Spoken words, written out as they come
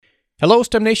Hello,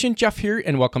 STEM Nation. Jeff here,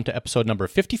 and welcome to episode number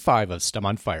 55 of STEM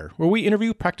on Fire, where we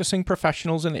interview practicing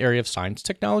professionals in the area of science,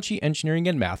 technology, engineering,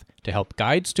 and math to help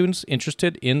guide students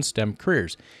interested in STEM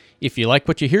careers. If you like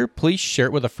what you hear, please share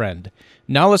it with a friend.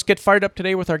 Now let's get fired up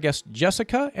today with our guest,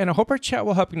 Jessica, and I hope our chat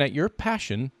will help ignite your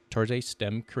passion towards a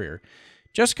STEM career.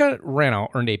 Jessica Rannow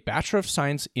earned a Bachelor of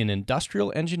Science in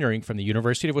Industrial Engineering from the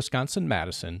University of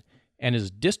Wisconsin-Madison and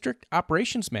is District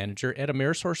Operations Manager at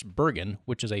AmerisourceBergen,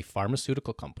 which is a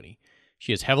pharmaceutical company.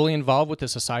 She is heavily involved with the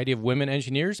Society of Women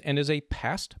Engineers and is a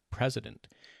past president.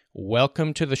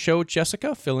 Welcome to the show,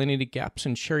 Jessica. Fill in any gaps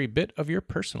and share a bit of your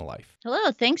personal life.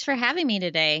 Hello, thanks for having me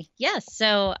today. Yes,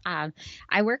 so I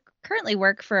currently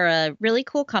work for a really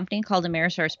cool company called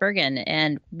AmerisourceBergen,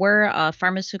 and we're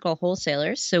pharmaceutical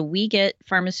wholesalers. So we get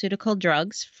pharmaceutical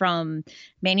drugs from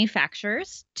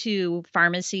manufacturers to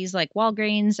pharmacies like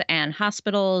Walgreens and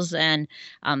hospitals and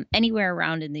anywhere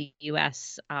around in the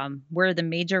U.S. We're the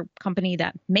major company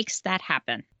that makes that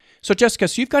happen. So Jessica,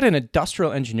 you've got an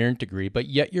industrial engineering degree, but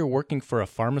yet you're working for a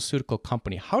pharmaceutical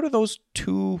company. How do those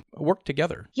two work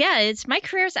together? Yeah, my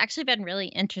career's actually been really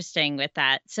interesting with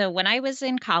that. So when I was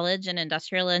in college in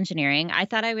industrial engineering, I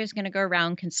thought I was going to go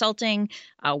around consulting,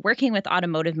 working with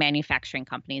automotive manufacturing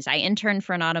companies. I interned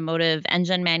for an automotive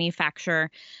engine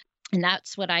manufacturer. And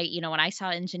that's what when I saw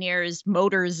engineers,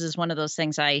 motors is one of those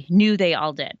things I knew they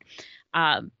all did.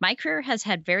 My career has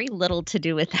had very little to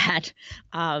do with that.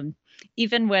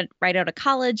 Even right out of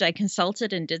college, I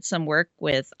consulted and did some work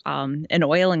with an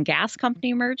oil and gas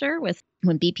company merger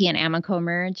when BP and Amoco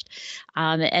merged.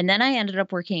 And then I ended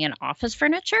up working in office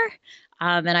furniture.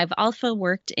 And I've also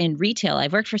worked in retail.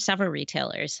 I've worked for several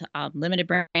retailers, Limited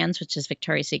Brands, which is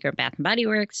Victoria's Secret, Bath & Body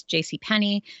Works,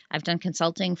 JCPenney. I've done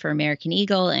consulting for American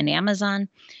Eagle and Amazon.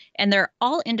 And they're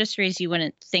all industries you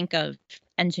wouldn't think of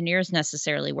engineers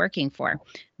necessarily working for.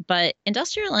 But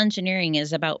industrial engineering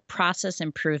is about process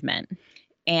improvement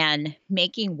and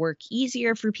making work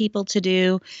easier for people to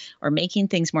do, or making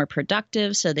things more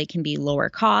productive so they can be lower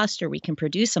cost or we can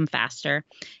produce them faster.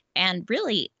 And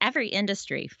really, every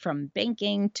industry from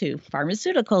banking to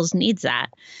pharmaceuticals needs that.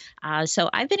 So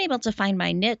I've been able to find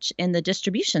my niche in the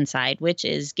distribution side, which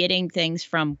is getting things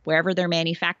from wherever they're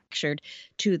manufactured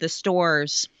to the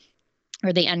stores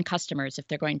or the end customers if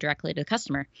they're going directly to the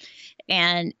customer.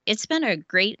 And it's been a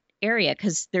great area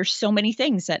because there's so many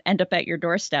things that end up at your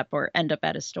doorstep or end up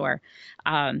at a store.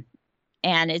 And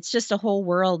it's just a whole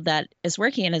world that is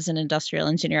working as an industrial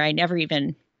engineer I never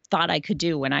even thought I could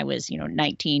do when I was,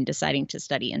 19, deciding to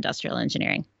study industrial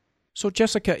engineering. So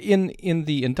Jessica, in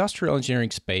the industrial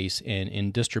engineering space and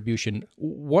in distribution,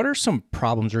 what are some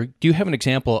problems, or do you have an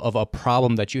example of a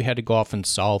problem that you had to go off and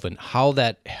solve and how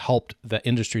that helped the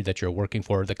industry that you're working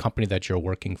for, the company that you're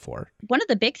working for? One of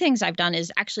the big things I've done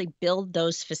is actually build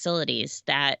those facilities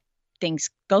that things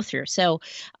go through. So,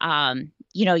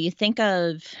 you think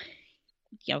of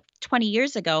 20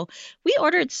 years ago, we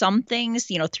ordered some things,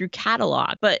 through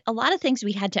catalog, but a lot of things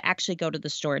we had to actually go to the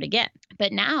store to get.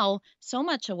 But now, so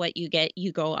much of what you get,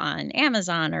 you go on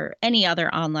Amazon or any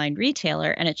other online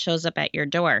retailer, and it shows up at your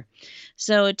door.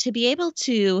 So to be able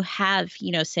to have,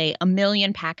 say 1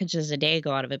 million packages a day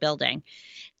go out of a building,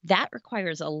 that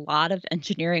requires a lot of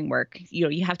engineering work.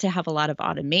 You have to have a lot of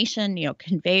automation,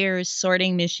 conveyors,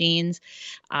 sorting machines.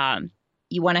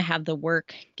 You want to have the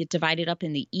work get divided up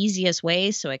in the easiest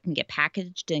way so it can get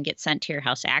packaged and get sent to your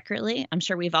house accurately. I'm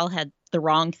sure we've all had the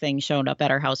wrong thing shown up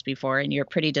at our house before, and you're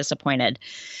pretty disappointed.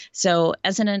 So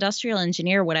as an industrial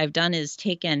engineer, what I've done is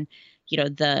taken,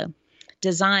 the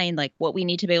design, like what we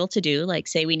need to be able to do, like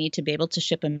say we need to be able to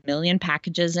ship 1 million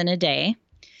packages in a day,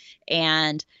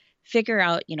 and figure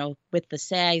out, with the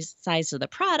size of the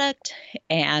product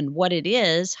and what it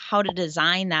is, how to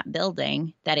design that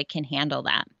building that it can handle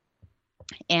that.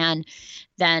 And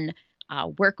then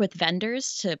work with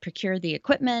vendors to procure the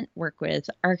equipment, work with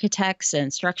architects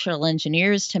and structural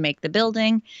engineers to make the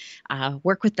building,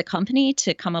 work with the company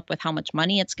to come up with how much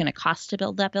money it's going to cost to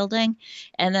build that building,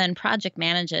 and then project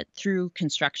manage it through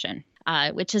construction,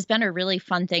 which has been a really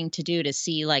fun thing to do, to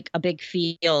see like a big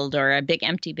field or a big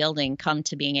empty building come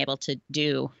to being able to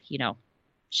do,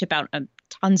 ship out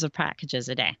tons of packages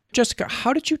a day. Jessica,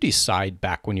 how did you decide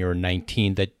back when you were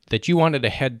 19 that you wanted to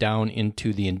head down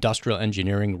into the industrial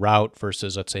engineering route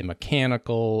versus, let's say,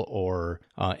 mechanical or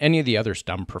any of the other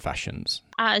STEM professions?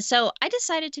 So I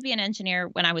decided to be an engineer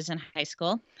when I was in high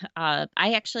school. I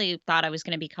actually thought I was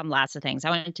going to become lots of things. I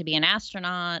wanted to be an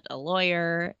astronaut, a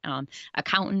lawyer,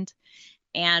 accountant.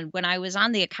 And when I was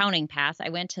on the accounting path, I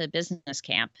went to business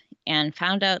camp and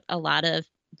found out a lot of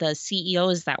the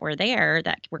CEOs that were there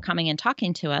that were coming and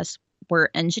talking to us were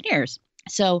engineers.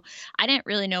 So I didn't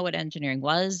really know what engineering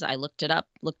was. I looked it up,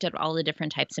 looked at all the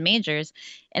different types of majors,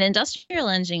 and industrial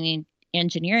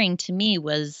engineering to me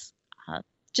was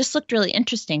just looked really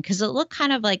interesting because it looked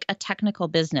kind of like a technical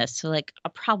business, so like a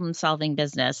problem-solving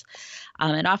business.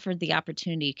 It offered the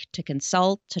opportunity to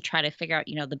consult, to try to figure out,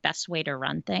 the best way to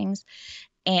run things,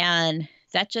 and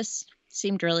that just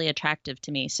seemed really attractive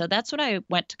to me. So that's what I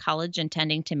went to college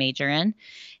intending to major in.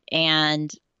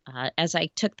 And as I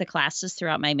took the classes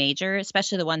throughout my major,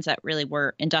 especially the ones that really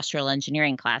were industrial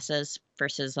engineering classes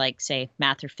versus, like, say,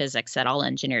 math or physics that all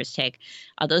engineers take,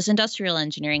 those industrial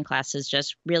engineering classes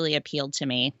just really appealed to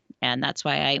me. And that's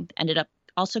why I ended up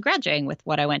also graduating with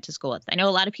what I went to school with. I know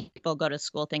a lot of people go to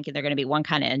school thinking they're going to be one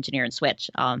kind of engineer and switch.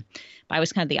 But I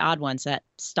was kind of the odd ones that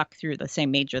stuck through the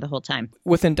same major the whole time.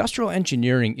 With industrial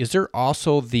engineering, is there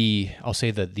also I'll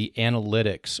say the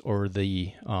analytics or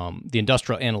the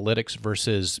industrial analytics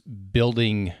versus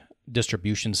building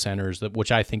distribution centers,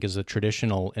 which I think is a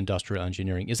traditional industrial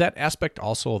engineering? Is that aspect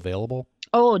also available?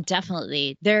 Oh,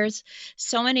 definitely. There's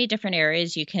so many different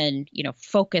areas you can,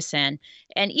 focus in.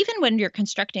 And even when you're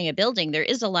constructing a building, there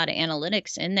is a lot of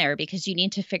analytics in there because you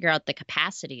need to figure out the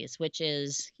capacities, which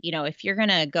is, if you're going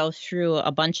to go through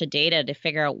a bunch of data to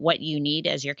figure out what you need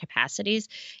as your capacities,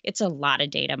 it's a lot of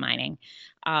data mining.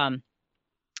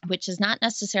 Which is not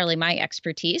necessarily my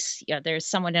expertise. There's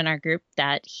someone in our group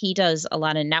that he does a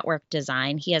lot of network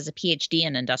design. He has a PhD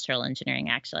in industrial engineering,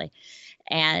 actually.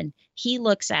 And he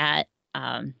looks at,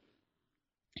 um,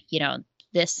 you know,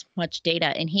 this much data,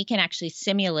 and he can actually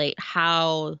simulate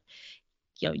how,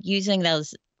 using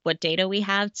those what data we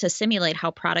have to simulate how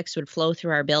products would flow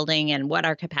through our building and what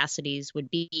our capacities would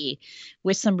be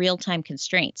with some real-time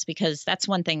constraints, because that's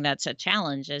one thing that's a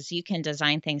challenge is you can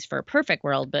design things for a perfect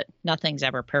world, but nothing's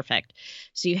ever perfect.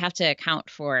 So you have to account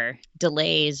for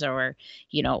delays or,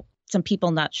 some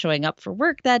people not showing up for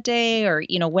work that day or,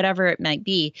 whatever it might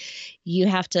be. You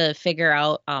have to figure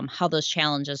out how those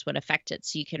challenges would affect it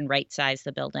so you can right size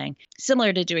the building.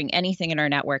 Similar to doing anything in our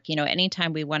network,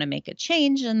 anytime we want to make a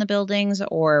change in the buildings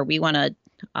or we want to,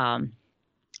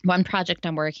 one project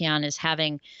I'm working on is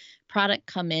having product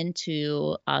come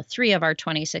into 3 of our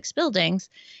 26 buildings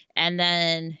and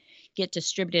then get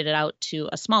distributed out to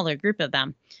a smaller group of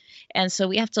them. And so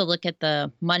we have to look at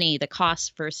the money, the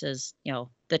cost versus,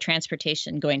 the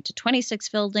transportation going to 26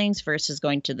 buildings versus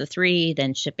going to the 3,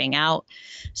 then shipping out.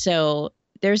 So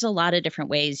there's a lot of different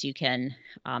ways you can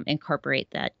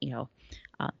incorporate that,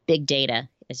 big data,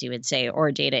 as you would say,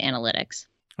 or data analytics.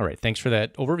 All right. Thanks for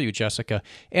that overview, Jessica.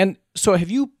 And so have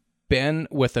you been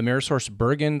with Amerisource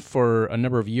Bergen for a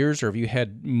number of years, or have you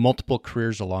had multiple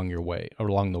careers along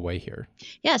the way here?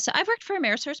 Yeah, so I've worked for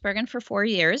Amerisource Bergen for 4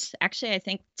 years. Actually, I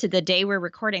think to the day we're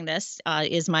recording this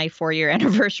is my 4-year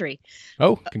anniversary.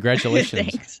 Oh,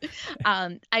 congratulations. Thanks.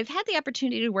 I've had the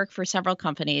opportunity to work for several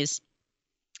companies,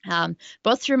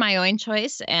 both through my own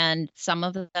choice and some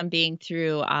of them being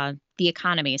through the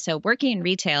economy. So working in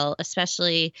retail,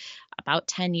 especially about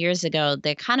 10 years ago, the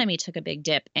economy took a big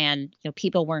dip and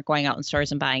people weren't going out in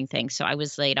stores and buying things. So I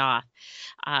was laid off.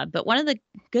 But one of the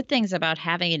good things about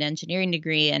having an engineering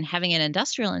degree and having an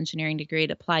industrial engineering degree,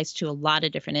 it applies to a lot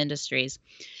of different industries.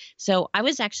 So I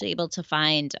was actually able to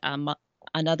find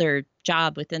another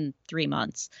job within 3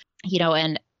 months,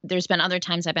 and there's been other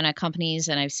times I've been at companies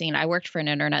and I worked for an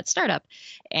internet startup.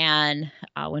 And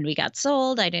when we got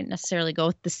sold, I didn't necessarily go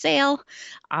with the sale.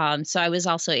 So I was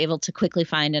also able to quickly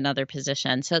find another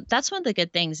position. So that's one of the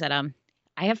good things that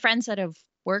I have friends that have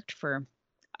worked for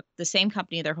the same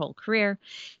company their whole career.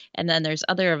 And then there's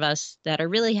other of us that are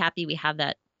really happy we have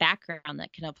that background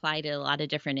that can apply to a lot of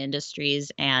different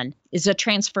industries and is a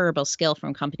transferable skill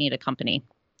from company to company.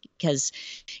 Because,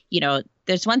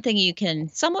 there's one thing you can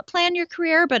somewhat plan your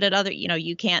career, but at other,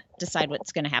 you can't decide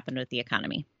what's going to happen with the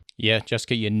economy. Yeah,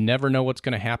 Jessica, you never know what's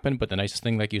going to happen. But the nice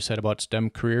thing, like you said, about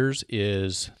STEM careers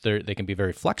is they can be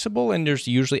very flexible, and there's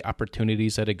usually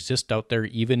opportunities that exist out there,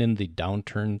 even in the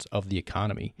downturns of the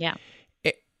economy. Yeah.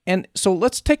 And so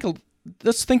let's think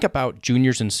about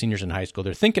juniors and seniors in high school.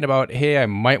 They're thinking about, hey, I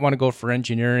might want to go for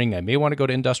engineering. I may want to go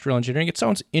to industrial engineering. It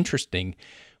sounds interesting.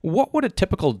 What would a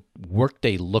typical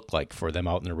workday look like for them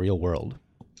out in the real world?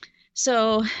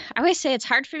 So I always say it's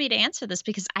hard for me to answer this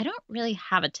because I don't really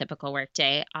have a typical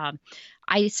workday.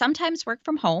 I sometimes work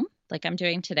from home, like I'm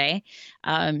doing today,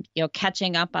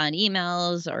 catching up on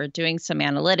emails or doing some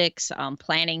analytics,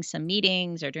 planning some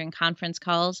meetings or doing conference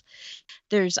calls.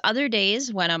 There's other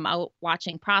days when I'm out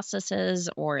watching processes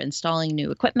or installing new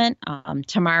equipment.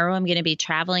 Tomorrow, I'm going to be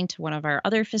traveling to one of our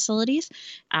other facilities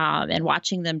and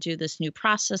watching them do this new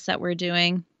process that we're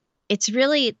doing. it's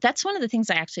really, that's one of the things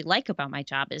I actually like about my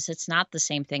job is it's not the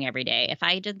same thing every day. If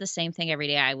I did the same thing every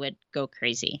day, I would go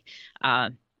crazy.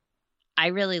 Uh, I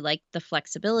really like the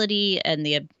flexibility and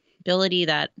the ability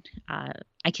that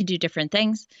I can do different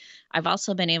things. I've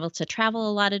also been able to travel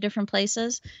a lot of different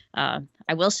places.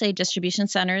 I will say distribution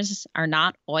centers are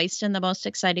not always in the most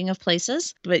exciting of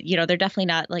places, but they're definitely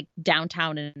not like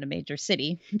downtown in a major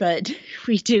city. But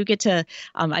we do get to.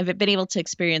 I've been able to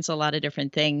experience a lot of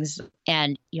different things,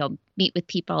 and meet with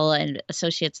people and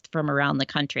associates from around the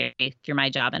country through my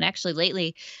job. And actually,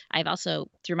 lately, I've also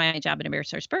through my job at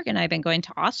AmerisourceBergen, I've been going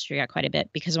to Austria quite a bit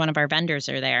because one of our vendors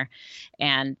are there,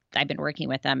 and I've been working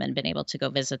with them and been able to go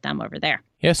visit them over there.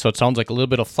 Yeah, so it sounds like a little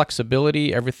bit of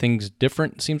flexibility. Everything's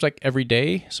different, seems like every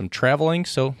day, some traveling,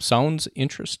 so sounds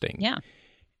interesting. Yeah.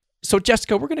 So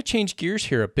Jessica, we're going to change gears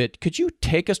here a bit. Could you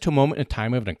take us to a moment in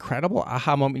time of an incredible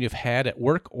aha moment you've had at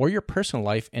work or your personal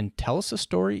life and tell us a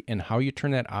story and how you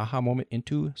turn that aha moment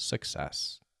into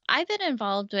success? I've been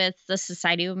involved with the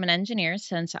Society of Women Engineers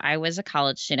since I was a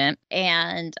college student,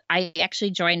 and I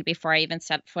actually joined before I even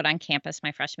set foot on campus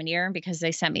my freshman year because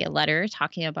they sent me a letter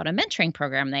talking about a mentoring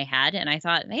program they had, and I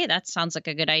thought, hey, that sounds like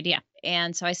a good idea.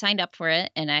 And so I signed up for it,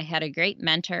 and I had a great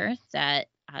mentor that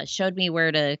showed me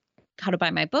how to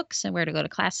buy my books and where to go to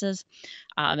classes,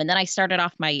 and then I started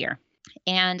off my year.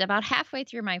 And about halfway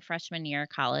through my freshman year of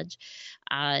college,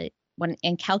 when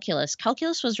in calculus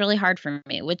was really hard for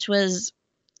me, which was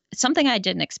something I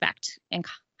didn't expect. In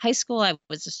high school, I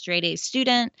was a straight A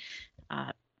student.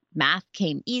 Math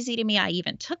came easy to me. I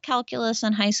even took calculus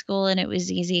in high school, and it was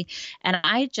easy. And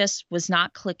I just was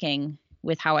not clicking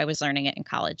with how I was learning it in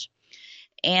college.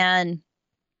 And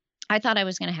I thought I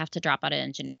was going to have to drop out of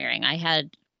engineering. I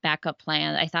had backup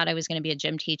plan. I thought I was going to be a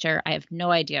gym teacher. I have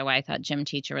no idea why I thought gym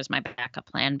teacher was my backup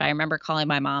plan, but I remember calling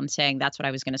my mom saying that's what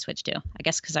I was going to switch to. I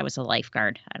guess because I was a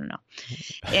lifeguard. I don't know.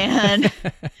 And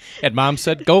and mom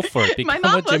said, go for it. Become my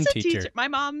mom a gym was a teacher.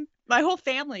 My whole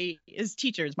family is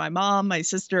teachers. My mom, my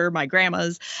sister, my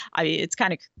grandmas. It's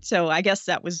kind of, so I guess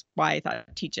that was why I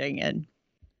thought teaching and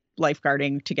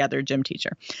lifeguarding together, gym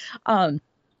teacher.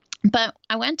 But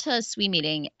I went to a SWE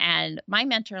meeting, and my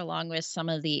mentor, along with some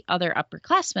of the other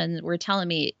upperclassmen, were telling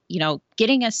me,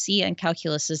 getting a C in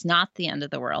calculus is not the end of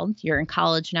the world. You're in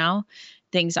college now.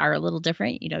 Things are a little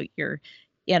different. You're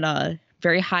in a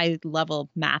very high level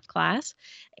math class,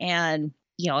 and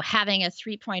having a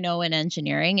 3.0 in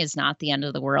engineering is not the end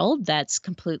of the world. That's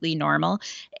completely normal.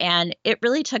 And it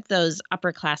really took those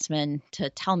upperclassmen to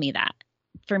tell me that,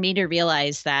 for me to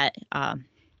realize that,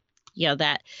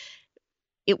 that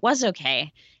it was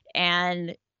okay.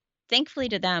 And thankfully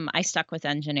to them, I stuck with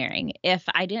engineering. If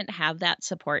I didn't have that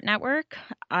support network,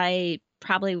 I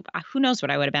probably, who knows what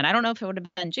I would have been. I don't know if it would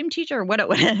have been gym teacher or what it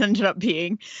would have ended up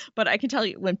being, but I can tell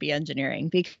you it wouldn't be engineering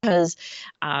because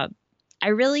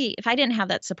if I didn't have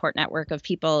that support network of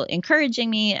people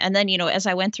encouraging me, and then, as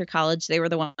I went through college, they were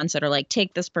the ones that are like,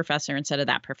 take this professor instead of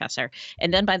that professor.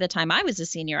 And then by the time I was a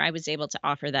senior, I was able to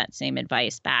offer that same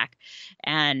advice back.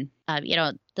 And,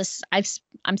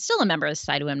 I'm still a member of the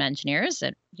Society of Women Engineers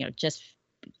that, just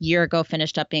a year ago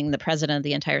finished up being the president of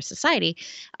the entire society.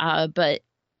 But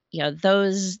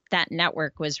that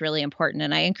network was really important.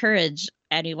 And I encourage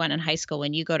anyone in high school,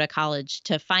 when you go to college,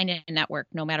 to find a network,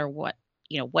 no matter what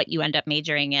you end up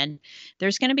majoring in.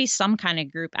 There's going to be some kind of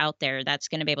group out there that's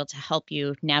going to be able to help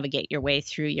you navigate your way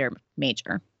through your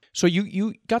major. So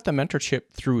you got the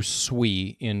mentorship through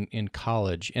SWE in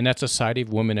college, and that's a Society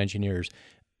of Women Engineers.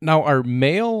 Now, are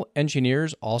male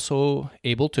engineers also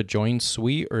able to join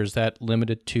SWE, or is that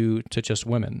limited to just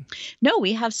women? No,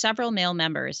 we have several male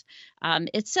members.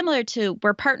 It's similar to,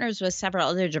 we're partners with several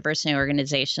other diversity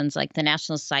organizations like the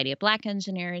National Society of Black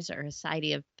Engineers or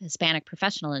Society of Hispanic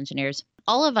Professional Engineers.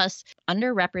 All of us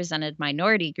underrepresented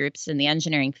minority groups in the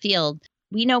engineering field,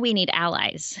 we know we need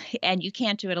allies, and you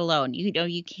can't do it alone.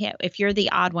 You can't, if you're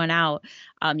the odd one out,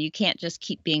 you can't just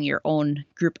keep being your own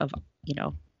group of,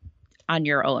 on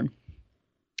your own.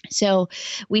 So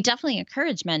we definitely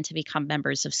encourage men to become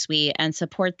members of SWE and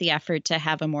support the effort to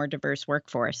have a more diverse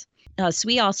workforce.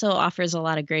 SWE also offers a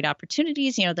lot of great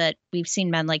opportunities, that we've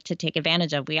seen men like to take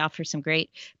advantage of. We offer some great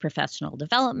professional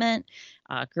development,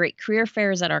 great career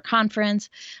fairs at our conference,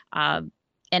 and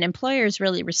employers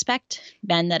really respect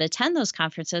men that attend those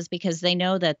conferences because they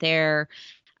know that they're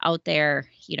out there,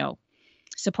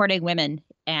 supporting women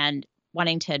and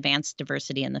wanting to advance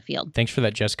diversity in the field. Thanks for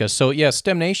that, Jessica. So yeah,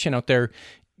 STEM Nation out there,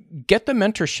 get the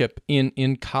mentorship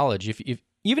in college. If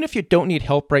even if you don't need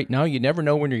help right now, you never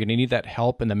know when you're going to need that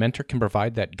help, and the mentor can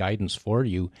provide that guidance for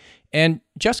you. And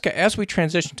Jessica, as we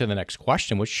transition to the next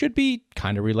question, which should be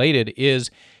kind of related,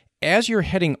 is As you're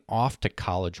heading off to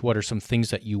college, what are some things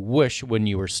that you wish when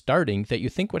you were starting that you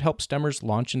think would help STEMers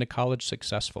launch into college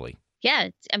successfully? Yeah,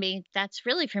 I mean, that's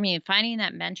really for me finding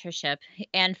that mentorship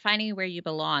and finding where you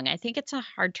belong. I think it's a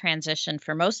hard transition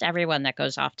for most everyone that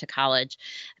goes off to college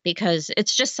because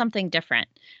it's just something different.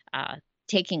 Uh,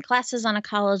 Taking classes on a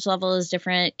college level is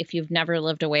different. If you've never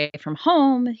lived away from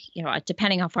home,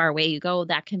 depending how far away you go,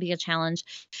 that can be a challenge.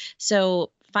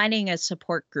 So finding a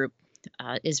support group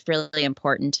is really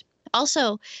important.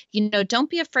 Also, don't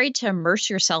be afraid to immerse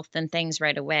yourself in things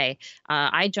right away.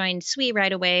 I joined SWE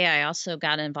right away. I also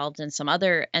got involved in some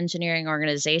other engineering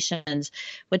organizations,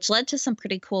 which led to some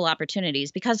pretty cool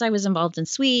opportunities. Because I was involved in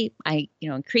SWE, I,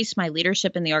 increased my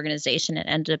leadership in the organization and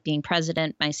ended up being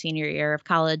president my senior year of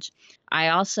college. I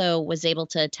also was able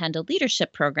to attend a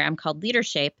leadership program called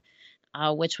Leadership,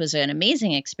 which was an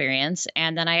amazing experience.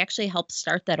 And then I actually helped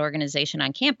start that organization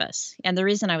on campus. And the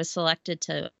reason I was selected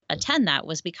to attend that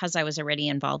was because I was already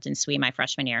involved in SWE my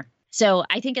freshman year. So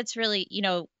I think it's really,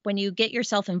 when you get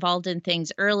yourself involved in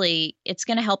things early, it's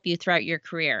going to help you throughout your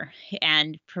career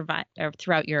and provide or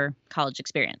throughout your college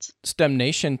experience. STEM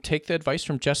Nation, take the advice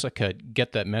from Jessica.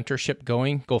 Get that mentorship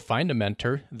going. Go find a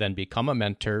mentor, then become a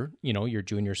mentor, your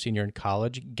junior, senior in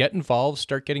college. Get involved.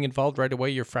 Start getting involved right away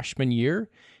your freshman year.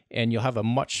 And you'll have a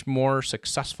much more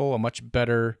successful, a much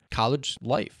better college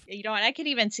life. And I could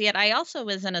even see it. I also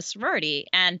was in a sorority,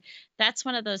 and that's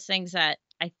one of those things that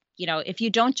if you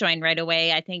don't join right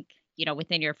away, I think,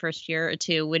 within your first year or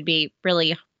two would be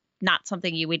really not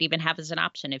something you would even have as an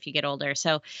option if you get older.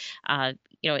 So,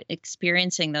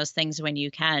 experiencing those things when you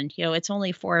can, it's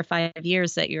only 4 or 5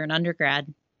 years that you're an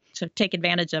undergrad. So take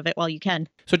advantage of it while you can.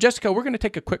 So Jessica, we're going to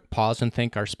take a quick pause and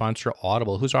thank our sponsor,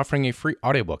 Audible, who's offering a free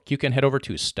audiobook. You can head over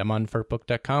to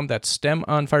STEMonFireBook.com. That's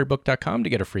STEMOnFireBook.com to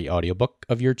get a free audiobook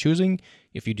of your choosing.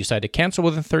 If you decide to cancel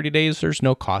within 30 days, there's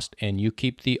no cost, and you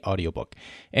keep the audiobook.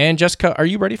 And Jessica, are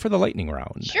you ready for the lightning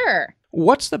round? Sure.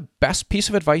 What's the best piece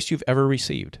of advice you've ever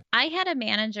received? I had a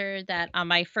manager that on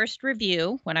my first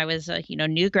review, when I was a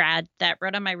new grad, that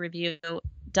wrote on my review,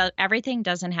 everything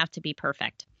doesn't have to be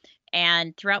perfect.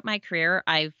 And throughout my career,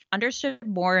 I've understood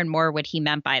more and more what he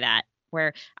meant by that,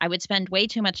 where I would spend way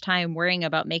too much time worrying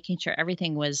about making sure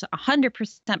everything was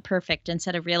 100% perfect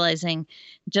instead of realizing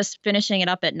just finishing it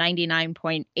up at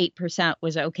 99.8%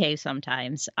 was okay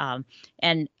sometimes.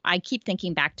 And I keep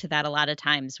thinking back to that a lot of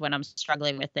times when I'm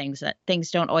struggling with things, that things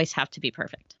don't always have to be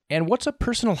perfect. And what's a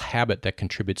personal habit that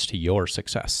contributes to your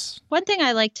success? One thing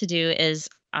I like to do is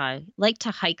like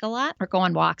to hike a lot or go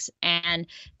on walks. And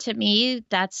to me,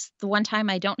 that's the one time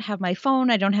I don't have my phone,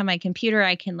 I don't have my computer,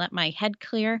 I can let my head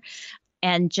clear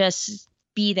and just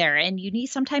be there. And you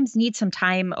sometimes need some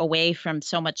time away from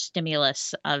so much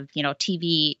stimulus of,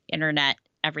 TV, internet,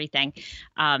 everything.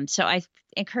 So I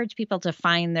encourage people to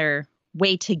find their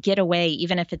way to get away,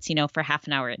 even if it's, for half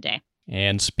an hour a day.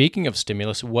 And speaking of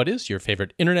stimulus, what is your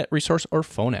favorite internet resource or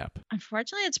phone app?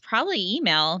 Unfortunately, it's probably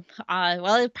email.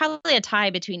 It's probably a tie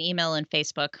between email and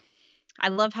Facebook. I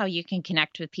love how you can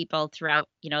connect with people throughout,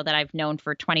 that I've known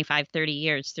for 25, 30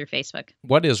 years through Facebook.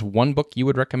 What is one book you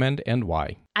would recommend and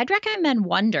why? I'd recommend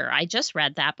Wonder. I just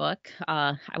read that book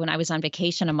when I was on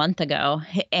vacation a month ago,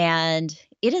 and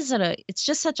it's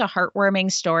just such a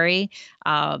heartwarming story.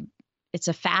 It's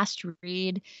a fast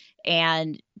read,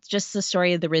 and just the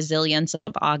story of the resilience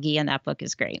of Augie in that book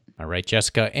is great. All right,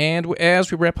 Jessica. And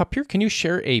as we wrap up here, can you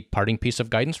share a parting piece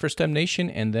of guidance for STEM Nation?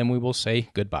 And then we will say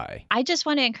goodbye. I just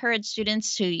want to encourage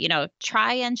students to,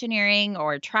 try engineering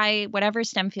or try whatever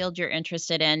STEM field you're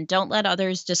interested in. Don't let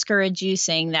others discourage you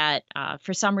saying that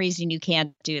for some reason you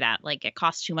can't do that. Like it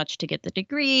costs too much to get the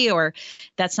degree, or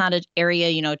that's not an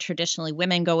area, traditionally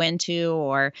women go into,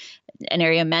 or an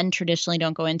area men traditionally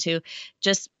don't go into.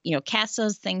 Just, cast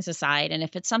those things aside. And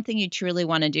if it's something you truly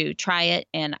want to do, try it.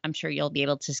 And I'm sure you'll be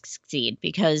able to succeed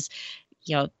because,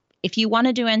 if you want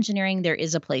to do engineering, there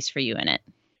is a place for you in it.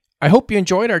 I hope you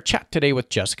enjoyed our chat today with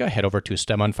Jessica. Head over to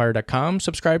STEMonFire.com,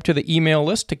 subscribe to the email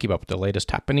list to keep up with the latest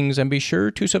happenings, and be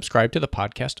sure to subscribe to the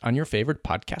podcast on your favorite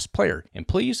podcast player. And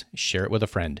please share it with a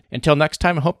friend. Until next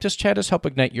time, I hope this chat has helped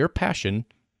ignite your passion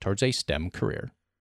towards a STEM career.